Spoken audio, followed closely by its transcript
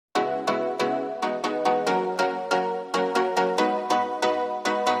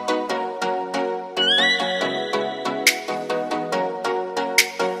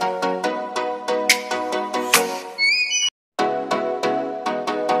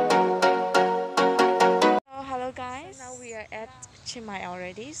Chiang Mai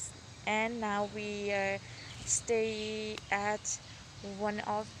already, and now we stay at one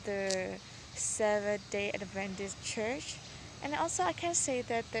of the Seventh-day Adventist church. And also I can say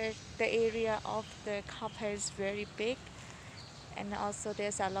that the area of the compound is very big, and also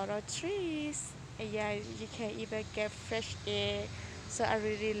there's a lot of trees. Yeah, you can even get fresh air. So I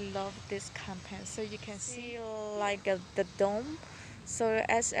really love this compound. So you can see like the dome. So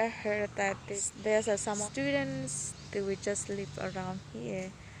as I heard that there's some students that will just live around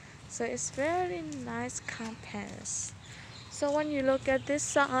here. So it's very nice campus. So when you look at this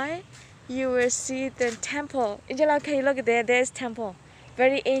side, you will see the temple. Angela, can you look at there? There's temple,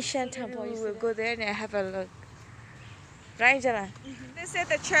 very ancient temple. You will go there and have a look. Right, Angela? This is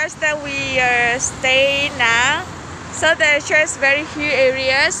the church that we stay now. So the church is very huge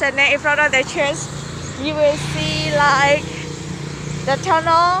areas, and then in front of the church, you will see like the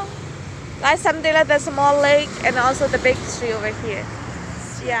tunnel, like something like the small lake, and also the big tree over here.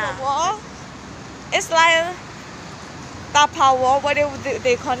 Yeah. The wall, it's like San-Paw wall. What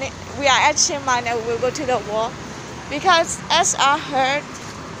they call it? We are at Chiang Mai and we'll go to the wall because as I heard,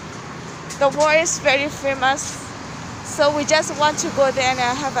 the wall is very famous. So we just want to go there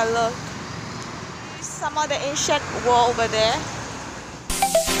and have a look. Some of the ancient wall over there.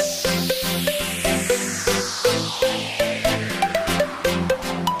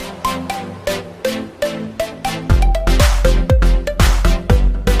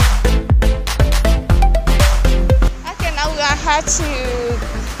 Okay, now we are headed to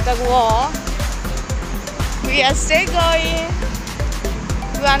the wall. We are still going.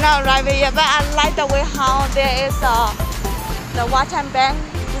 We are not arriving yet, but I like the way how there is the water bank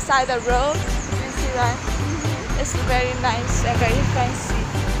beside the road. You see that? It's very nice and very fancy.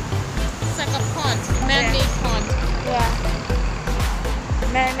 It's like a pond, man-made pond. Yeah,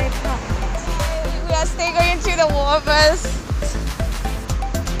 man-made pond. We are still going to the wall, but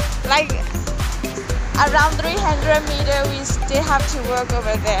like around 300 meters, we still have to walk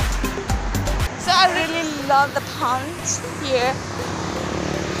over there. So I really love the pond here.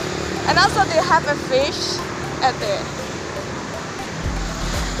 And also they have a fish at there.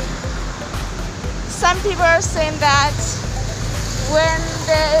 Some people are saying that when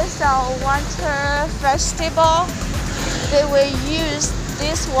there is a water festival, they will use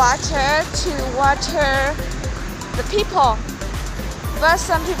this water to water the people. But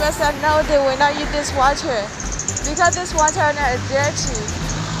some people said no, they will not use this water because this water is dirty,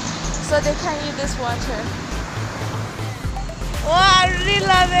 so they can't use this water. Wow, I really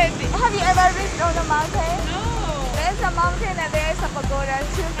love it. Have you ever reached on the mountain? No. There's a mountain and there is a pagoda.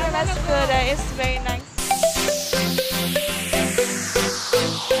 Two famous pagoda. It's very nice.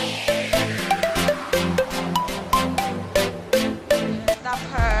 The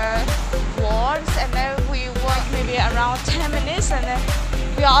upper walls, and then we walk maybe around 10 minutes, and then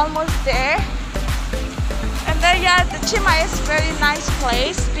we are almost there. And then yeah, the Chiang Mai is a very nice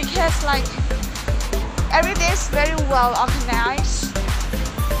place because like everything is very well organized.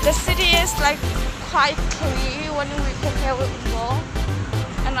 The city is like quite clean when we compare with Seoul.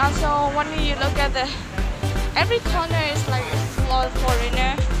 And also when you look at every corner is like full of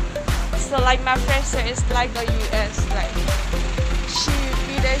foreigner. So like my friend said, it's like the US. Like she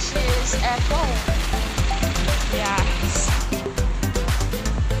is at home. Yes.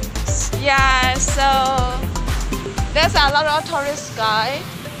 Yeah. So there's a lot of tourist guys.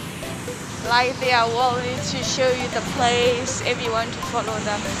 Like they are willing to show you the place if you want to follow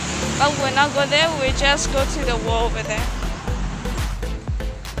them. But we're not go there, we just go to the wall over there.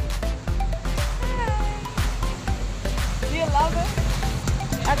 Do you love it?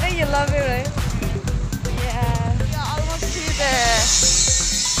 I think you love it, right? Yeah. We are almost to the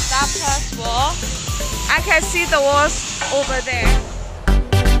San-Paw wall. I can see the walls over there.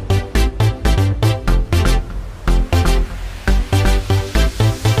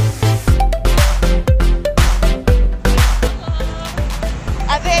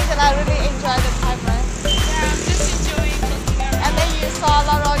 I really enjoy the time, right? Yeah, I'm just enjoying looking around. And then you saw a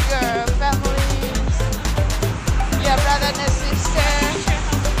lot of your family, your brother and sister.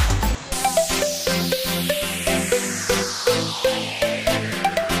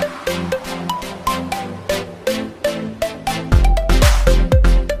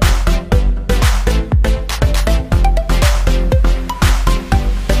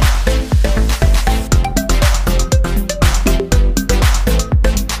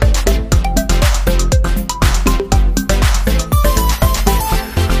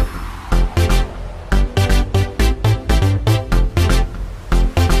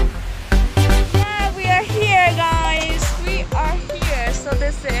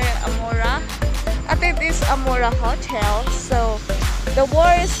 Amora Hotel. So The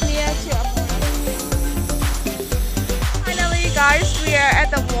war is near to us. Finally, guys, we are at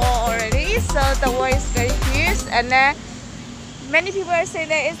the wall already. So the wall is very huge, and many people are saying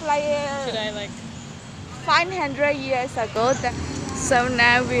that it's like, Should I like 500 years ago. So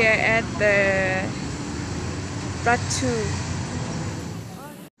now we are at the Ratu.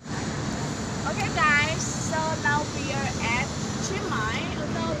 Okay, guys. So now we are at Chiang Mai.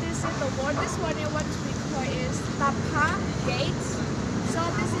 Although this is the wall, this one is what we call is San-Paw Gate. So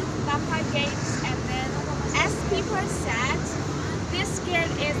this is San-Paw Gate, and then as people said, this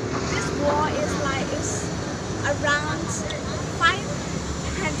wall is like around 500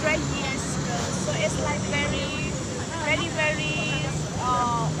 years ago. So it's like very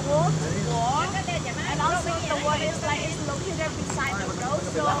old wall, and also the wall is like it's located beside the road.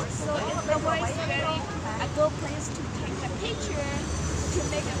 So the wall is very a good place to take a picture, to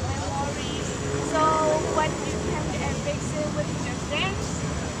make a memories. So when you can visit with your friends,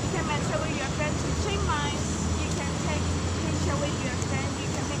 you can travel your friends to Chiang Mai. You can take picture with your friend. You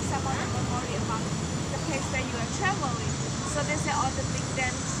can make some of the memory about the place that you are traveling. So these are all the things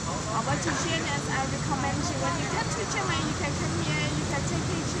that I want to share, and I recommend you when you come to Chiang Mai, you can come here, you can take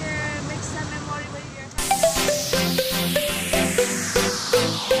picture, make some memory with your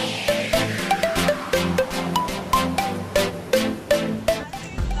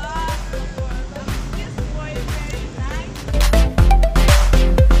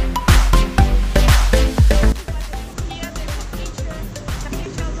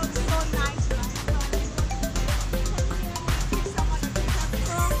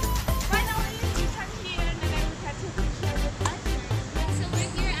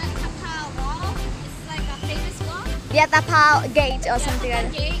yeah, San-Paw Gate or something like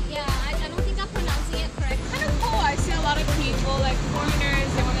that. gate? Yeah, I don't think I'm pronouncing it correct. Kind of cool. I see a lot of people, like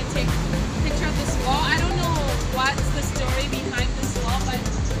foreigners, they want to take a picture of this wall. I don't know what's the story behind this wall, but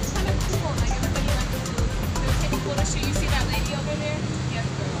it's kind of cool. Like everybody likes to take a photo shoot. You see that lady over there? Yes,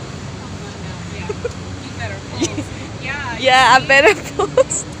 girl. Come on now. Yeah, you better pose. Yeah. Yeah, I better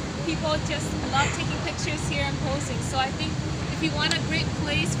post. People just love taking pictures here and posing. So I think if you want a great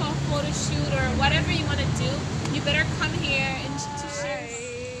place for a photo shoot or whatever you want to do, you better come here and to share.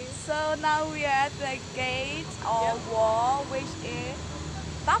 So now we are at the gate or wall, which is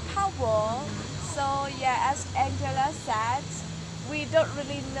San-Paw wall. So yeah, as Angela said, we don't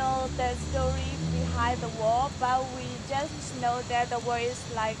really know the story behind the wall, but we just know that the wall is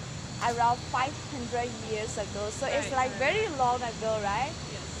like around 500 years ago. So it's like very long ago, right?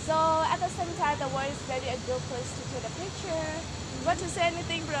 Yes. So at the same time, the wall is very a good place to take a picture. You want to say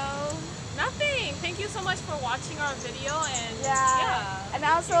anything, bro? Nothing. Thank you so much for watching our video, and and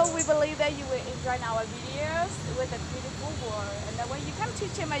also we believe that you will enjoy our videos with a beautiful world. And then when you come to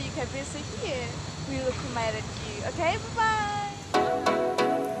Chiang Mai, you can visit here. We recommend it to you. Okay, bye-bye.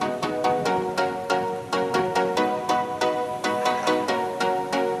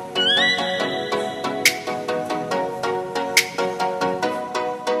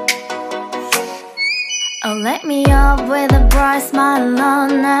 Oh, let me up with a bright smile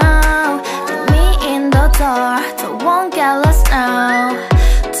on now. Put me in the dark, so won't get lost now.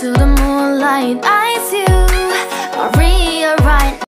 To the moonlight, eyes you, Maria right